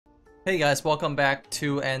Hey guys, welcome back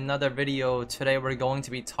to another video. Today we're going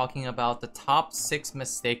to be talking about the top 6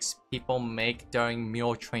 mistakes people make during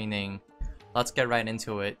mule training. Let's get right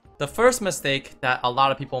into it. The first mistake that a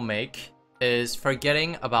lot of people make is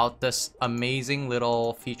forgetting about this amazing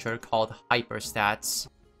little feature called hyperstats.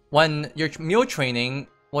 When you're mule training,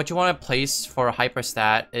 what you want to place for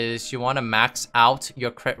hyperstat is you want to max out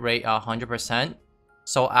your crit rate 100%.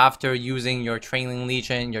 So after using your training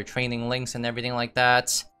legion, your training links and everything like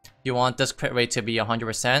that, you want this crit rate to be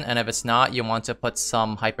 100%, and if it's not, you want to put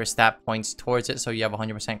some hyperstat points towards it so you have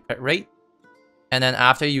 100% crit rate. And then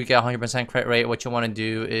after you get 100% crit rate, what you want to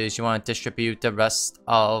do is you want to distribute the rest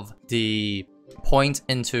of the points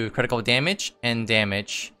into critical damage and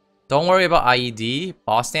damage. Don't worry about IED,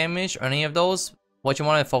 boss damage, or any of those. What you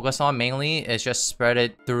want to focus on mainly is just spread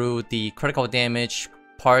it through the critical damage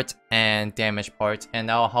part and damage part, and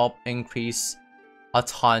that will help increase a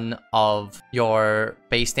ton of your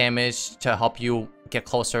base damage to help you get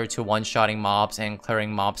closer to one-shotting mobs and clearing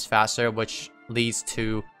mobs faster, which leads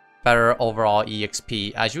to better overall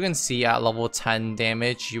EXP. As you can see, at level 10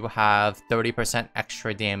 damage, you have 30%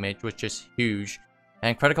 extra damage, which is huge.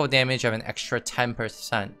 And critical damage, you have an extra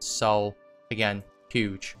 10%. So, again,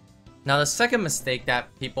 huge. Now, the second mistake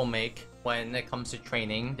that people make when it comes to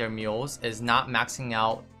training their mules is not maxing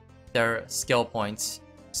out their skill points.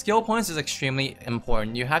 Skill points is extremely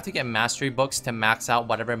important. You have to get mastery books to max out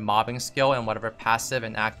whatever mobbing skill and whatever passive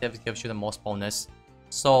and active gives you the most bonus.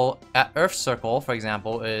 So at Earth Circle, for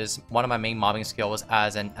example, is one of my main mobbing skills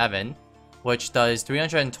as an Evan, which does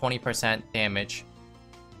 320% damage.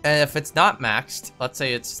 And if it's not maxed, let's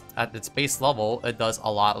say it's at its base level, it does a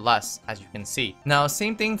lot less, as you can see. Now,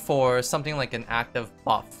 same thing for something like an active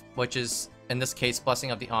buff, which is, in this case, Blessing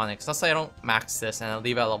of the Onyx. Let's say I don't max this and I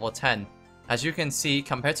leave it at level 10. As you can see,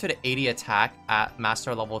 compared to the 80 attack at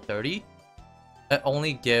Master level 30, it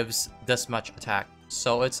only gives this much attack.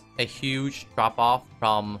 So it's a huge drop off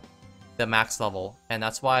from the max level. And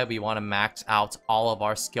that's why we want to max out all of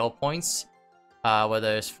our skill points.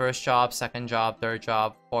 Whether it's first job, second job, third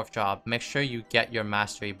job, fourth job. Make sure you get your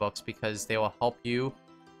mastery books because they will help you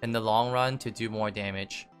in the long run to do more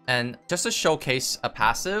damage. And just to showcase a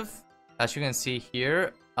passive, as you can see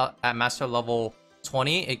here, at Master level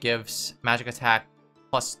 20, it gives magic attack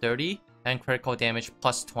plus 30 and critical damage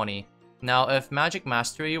plus 20. Now, if magic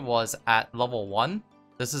mastery was at level 1,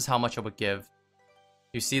 this is how much it would give.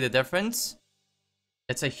 You see the difference?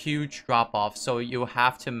 It's a huge drop off, so you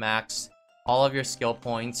have to max all of your skill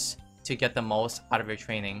points to get the most out of your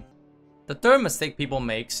training. The third mistake people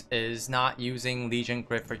make is not using Legion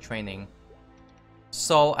Grid for training.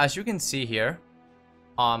 So as you can see here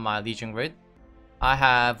on my Legion Grid, I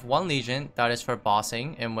have one Legion that is for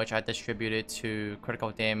bossing, in which I distribute it to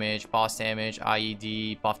critical damage, boss damage,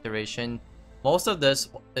 IED, buff duration. Most of this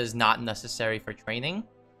is not necessary for training,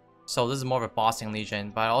 so this is more of a bossing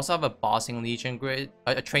Legion. But I also have a bossing Legion grid,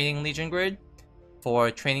 a training Legion grid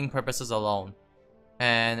for training purposes alone.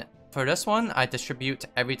 And for this one, I distribute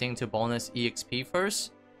everything to bonus EXP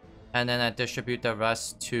first, and then I distribute the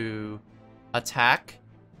rest to attack,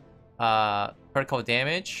 critical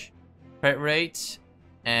damage, crit rate,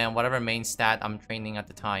 and whatever main stat I'm training at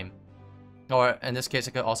the time. Or in this case,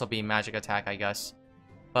 it could also be magic attack, I guess.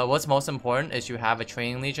 But what's most important is you have a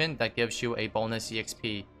training legion that gives you a bonus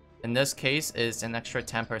EXP. In this case, is an extra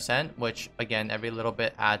 10%, which again, every little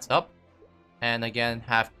bit adds up. And again,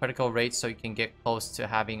 have critical rates so you can get close to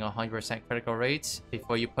having 100% critical rates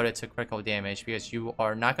before you put it to critical damage, because you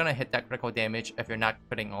are not going to hit that critical damage if you're not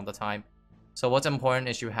critting all the time. So what's important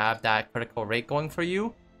is you have that critical rate going for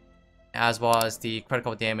you, as well as the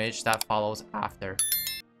critical damage that follows after.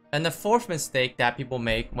 And the fourth mistake that people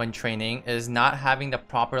make when training is not having the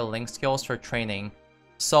proper link skills for training.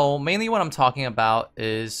 So mainly what I'm talking about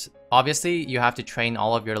is, obviously you have to train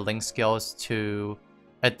all of your link skills to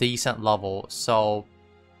a decent level. So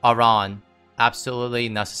Aran, absolutely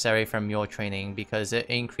necessary for mule training because it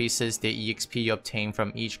increases the EXP you obtain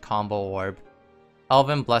from each combo orb.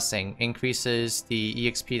 Elven Blessing increases the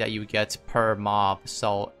EXP that you get per mob,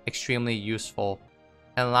 so extremely useful.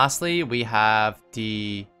 And lastly, we have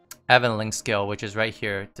the Evan Link skill, which is right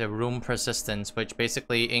here, the Rune Persistence, which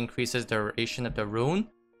basically increases the duration of the rune.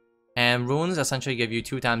 And runes essentially give you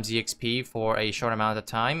 2 times EXP for a short amount of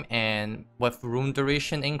time, and with rune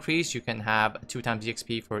duration increase, you can have 2 times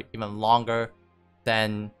EXP for even longer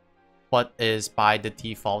than what is by the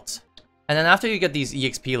default. And then after you get these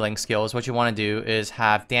EXP link skills, what you want to do is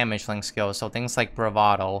have damage link skills. So things like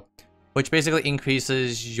Bravado, which basically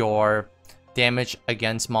increases your damage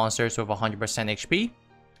against monsters with 100% HP.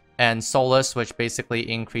 And Solace, which basically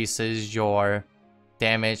increases your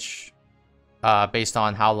damage based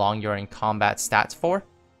on how long you're in combat stats for,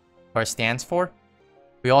 or stands for.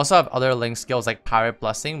 We also have other link skills like Pirate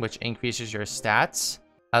Blessing, which increases your stats,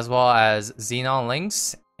 as well as Xenon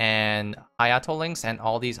links and Hayato links and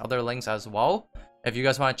all these other links as well. If you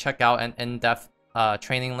guys want to check out an in-depth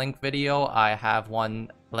training link video, I have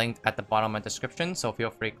one linked at the bottom of the description, so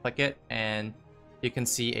feel free to click it and you can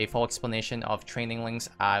see a full explanation of training links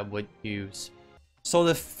I would use. So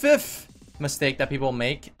the fifth mistake that people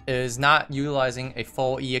make is not utilizing a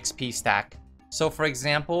full EXP stack. So for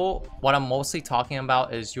example, what I'm mostly talking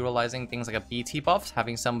about is utilizing things like a BT buff,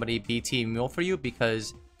 having somebody BT Mule for you,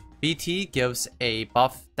 because BT gives a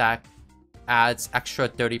buff that adds extra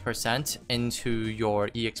 30% into your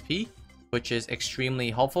EXP, which is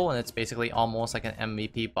extremely helpful, and it's basically almost like an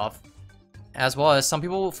MVP buff. As well as some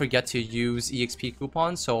people forget to use EXP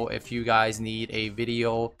coupons, so if you guys need a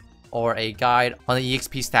video or a guide on the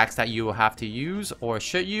EXP stacks that you have to use or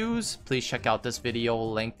should use, please check out this video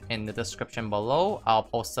linked in the description below. I'll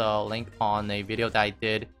post a link on a video that I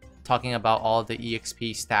did talking about all the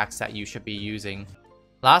EXP stacks that you should be using.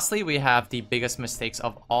 Lastly, we have the biggest mistakes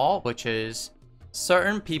of all, which is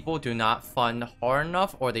certain people do not fund hard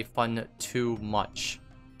enough, or they fund too much.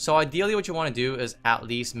 So ideally what you want to do is at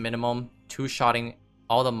least minimum two-shotting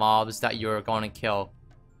all the mobs that you're going to kill.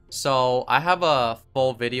 So I have a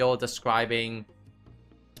full video describing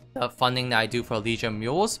the funding that I do for Legion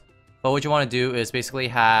Mules. But what you want to do is basically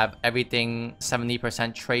have everything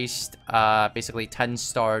 70% traced, basically 10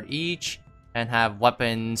 starred each, and have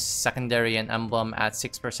weapons, secondary, and emblem at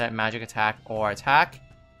 6% magic attack or attack.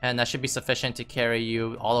 And that should be sufficient to carry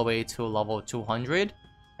you all the way to level 200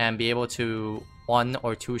 and be able to one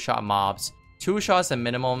or two shot mobs. Two shots is the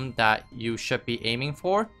minimum that you should be aiming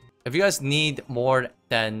for. If you guys need more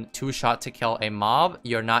than two shot to kill a mob,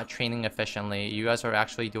 you're not training efficiently. You guys are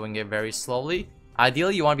actually doing it very slowly.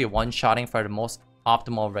 Ideally, you want to be one-shotting for the most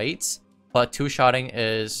optimal rates, but two-shotting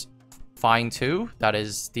is fine too. That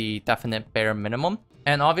is the definite bare minimum.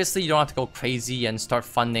 And obviously, you don't have to go crazy and start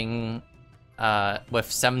funding with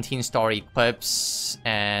 17-star equips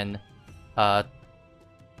and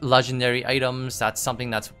legendary items. That's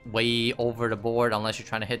something that's way over the board. Unless you're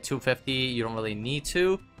trying to hit 250, you don't really need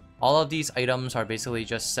to. All of these items are basically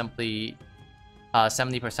just simply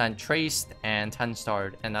 70% traced and 10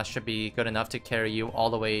 starred, and that should be good enough to carry you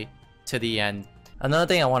all the way to the end. Another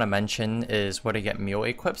thing I want to mention is where to get mule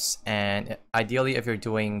equips, and ideally if you're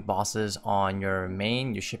doing bosses on your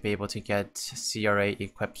main, you should be able to get CRA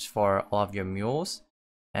equips for all of your mules.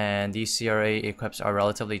 And these CRA equips are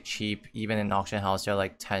relatively cheap. Even in auction house, they're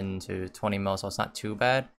like 10 to 20 mil, so it's not too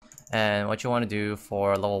bad. And what you want to do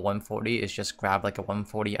for level 140 is just grab like a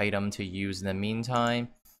 140 item to use in the meantime,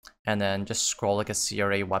 and then just scroll like a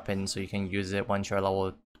CRA weapon so you can use it once you're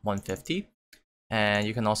level 150. And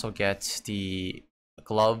you can also get the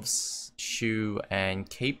gloves, shoe, and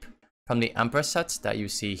cape from the Empress sets that you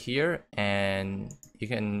see here, and you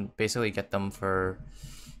can basically get them for,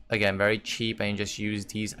 again, very cheap, and you just use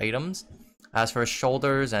these items. As for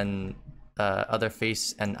shoulders and other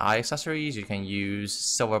face and eye accessories, you can use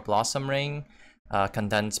Silver Blossom Ring,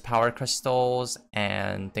 condensed power crystals,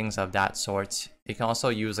 and things of that sort. You can also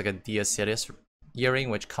use like a Diacitus earring,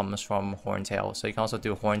 which comes from Horntail, so you can also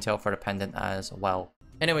do Horntail for the pendant as well.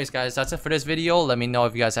 Anyways guys, that's it for this video. Let me know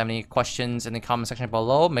if you guys have any questions in the comment section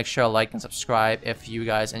below. Make sure to like and subscribe if you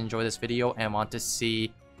guys enjoy this video and want to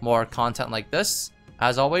see more content like this.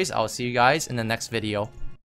 As always, I'll see you guys in the next video.